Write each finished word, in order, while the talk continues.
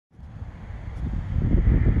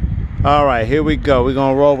All right, here we go. We're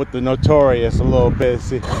gonna roll with the Notorious a little bit.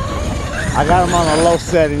 See, I got him on a low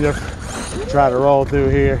setting to try to roll through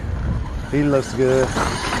here. He looks good.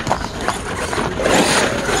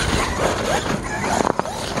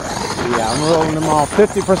 Yeah, I'm rolling him on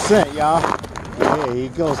 50%, y'all. Yeah, he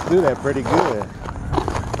goes through that pretty good.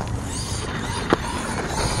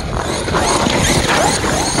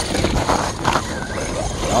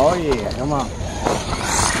 Oh yeah, come on.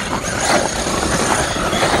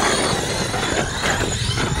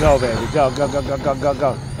 Go, baby, go, go, go, go, go, go,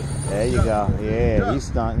 go. There you go. Yeah, he's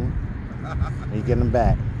stunting. He getting him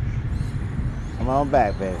back. Come on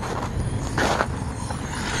back, baby.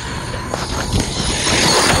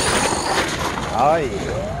 Oh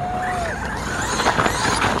yeah.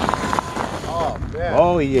 Oh man.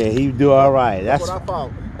 Oh yeah, he do all right. That's what I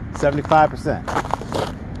found. 75%.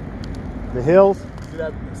 The hills. See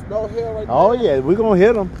that snow hill right there? Oh yeah, we're gonna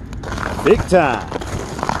hit them big time.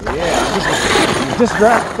 Yeah, just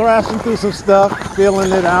thrashing through some stuff,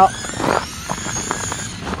 feeling it out.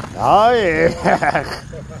 Oh yeah,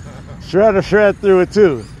 shred through it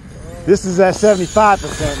too. This is at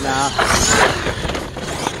 75% now.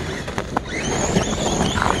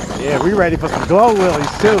 Yeah, we ready for some glow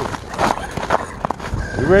willies too.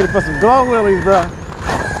 We ready for some glow willies, bro.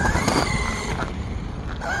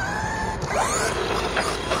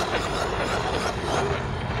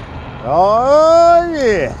 Oh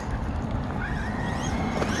yeah.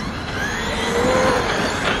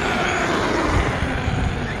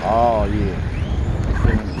 Oh yeah.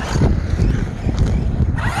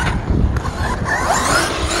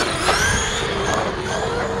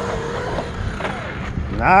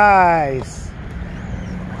 Nice.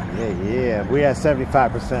 Yeah. We're at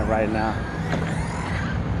 75% right now.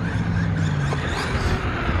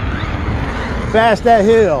 Fast that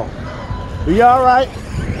hill. Are you all right?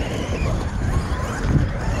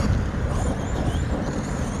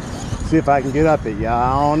 See if I can get up it, y'all.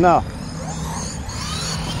 I don't know.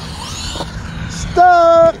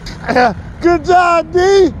 Stuck. Good job,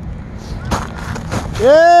 D.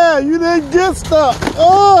 Yeah, you didn't get stuck.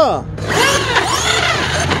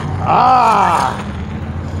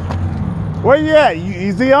 Where you at?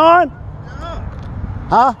 Is he on?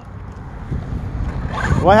 Huh?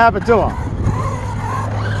 What happened to him?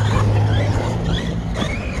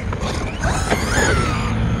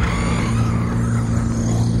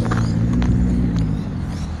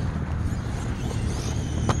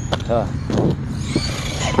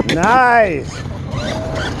 Nice.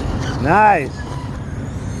 Nice.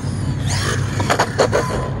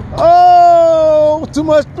 Oh, too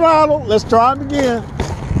much throttle. Let's try him again.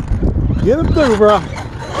 Get him through, bro.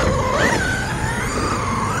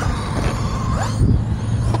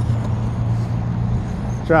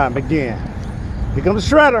 Try him again. Here comes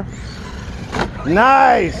the shredder.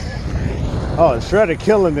 Nice. Oh, the shredder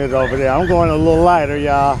killing it over there. I'm going a little lighter,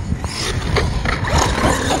 y'all.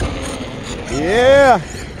 Yeah.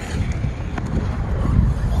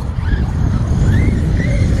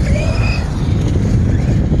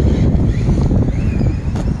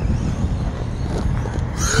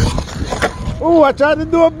 Ooh, I tried to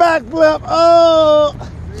do a backflip. Oh,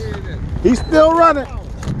 he's still running.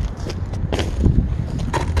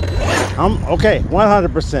 I'm okay,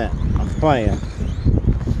 100%. I'm playing.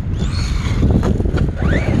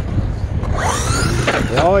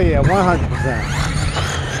 Oh yeah, 100%.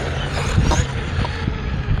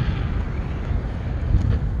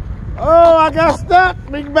 Oh, I got stuck.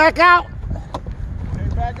 Bring it back out.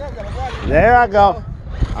 There I go.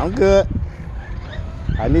 I'm good.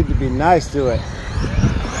 I need to be nice to it.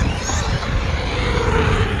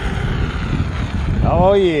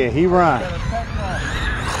 Oh yeah, he runs.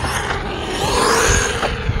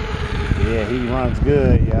 Yeah, he runs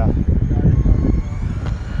good, yeah.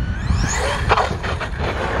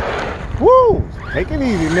 Woo! Take it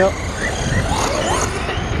easy, Milk.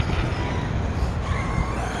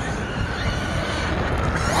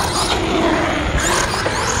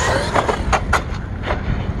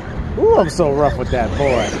 Ooh, I'm so rough with that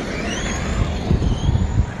boy.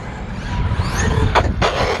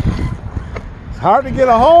 It's hard to get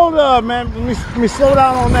a hold of, man. Let me slow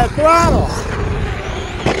down on that throttle.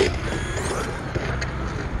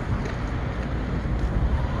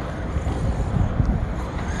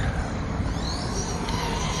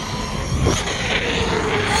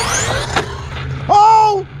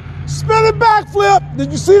 Oh! Spinning backflip.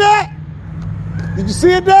 Did you see that? Did you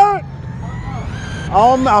see it, Derek?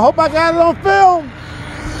 I hope I got it on film.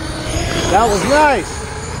 That was nice.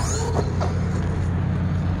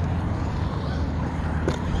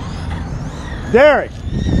 Derek,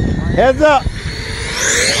 heads up.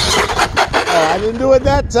 Oh, I didn't do it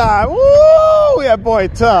that time. Woo! That boy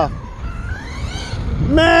tough.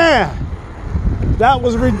 Man, that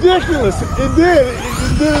was ridiculous. It did.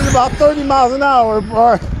 It did it about 30 miles an hour,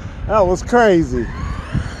 bro. That was crazy.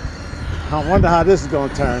 I wonder how this is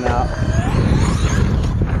gonna turn out.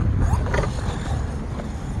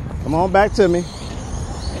 Come on back to me.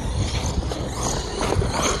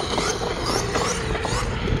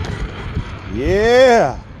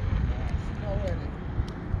 Yeah.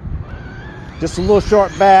 Just a little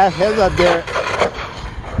short bass. Heads up there.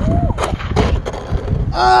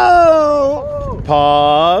 Oh!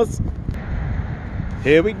 Pause.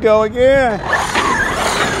 Here we go again.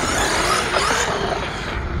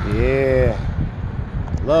 Yeah.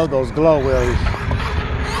 Love those glow willies.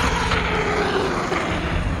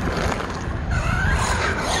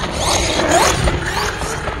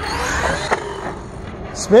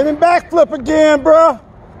 Spinning backflip again, bro.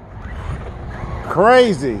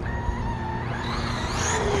 Crazy.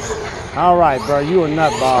 All right, bro, you a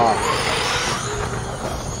nutball.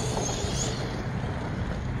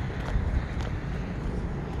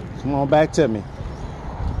 Come on back to me.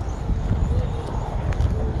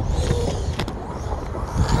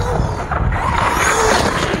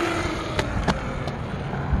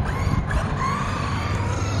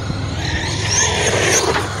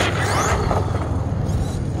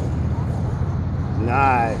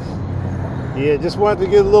 Nice. Yeah, just wanted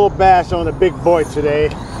to get a little bash on the big boy today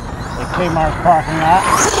at Kmart parking lot.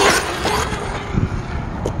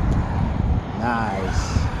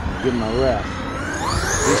 Nice. Give him a rest.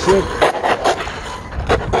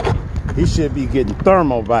 He should be getting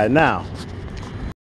thermal by now.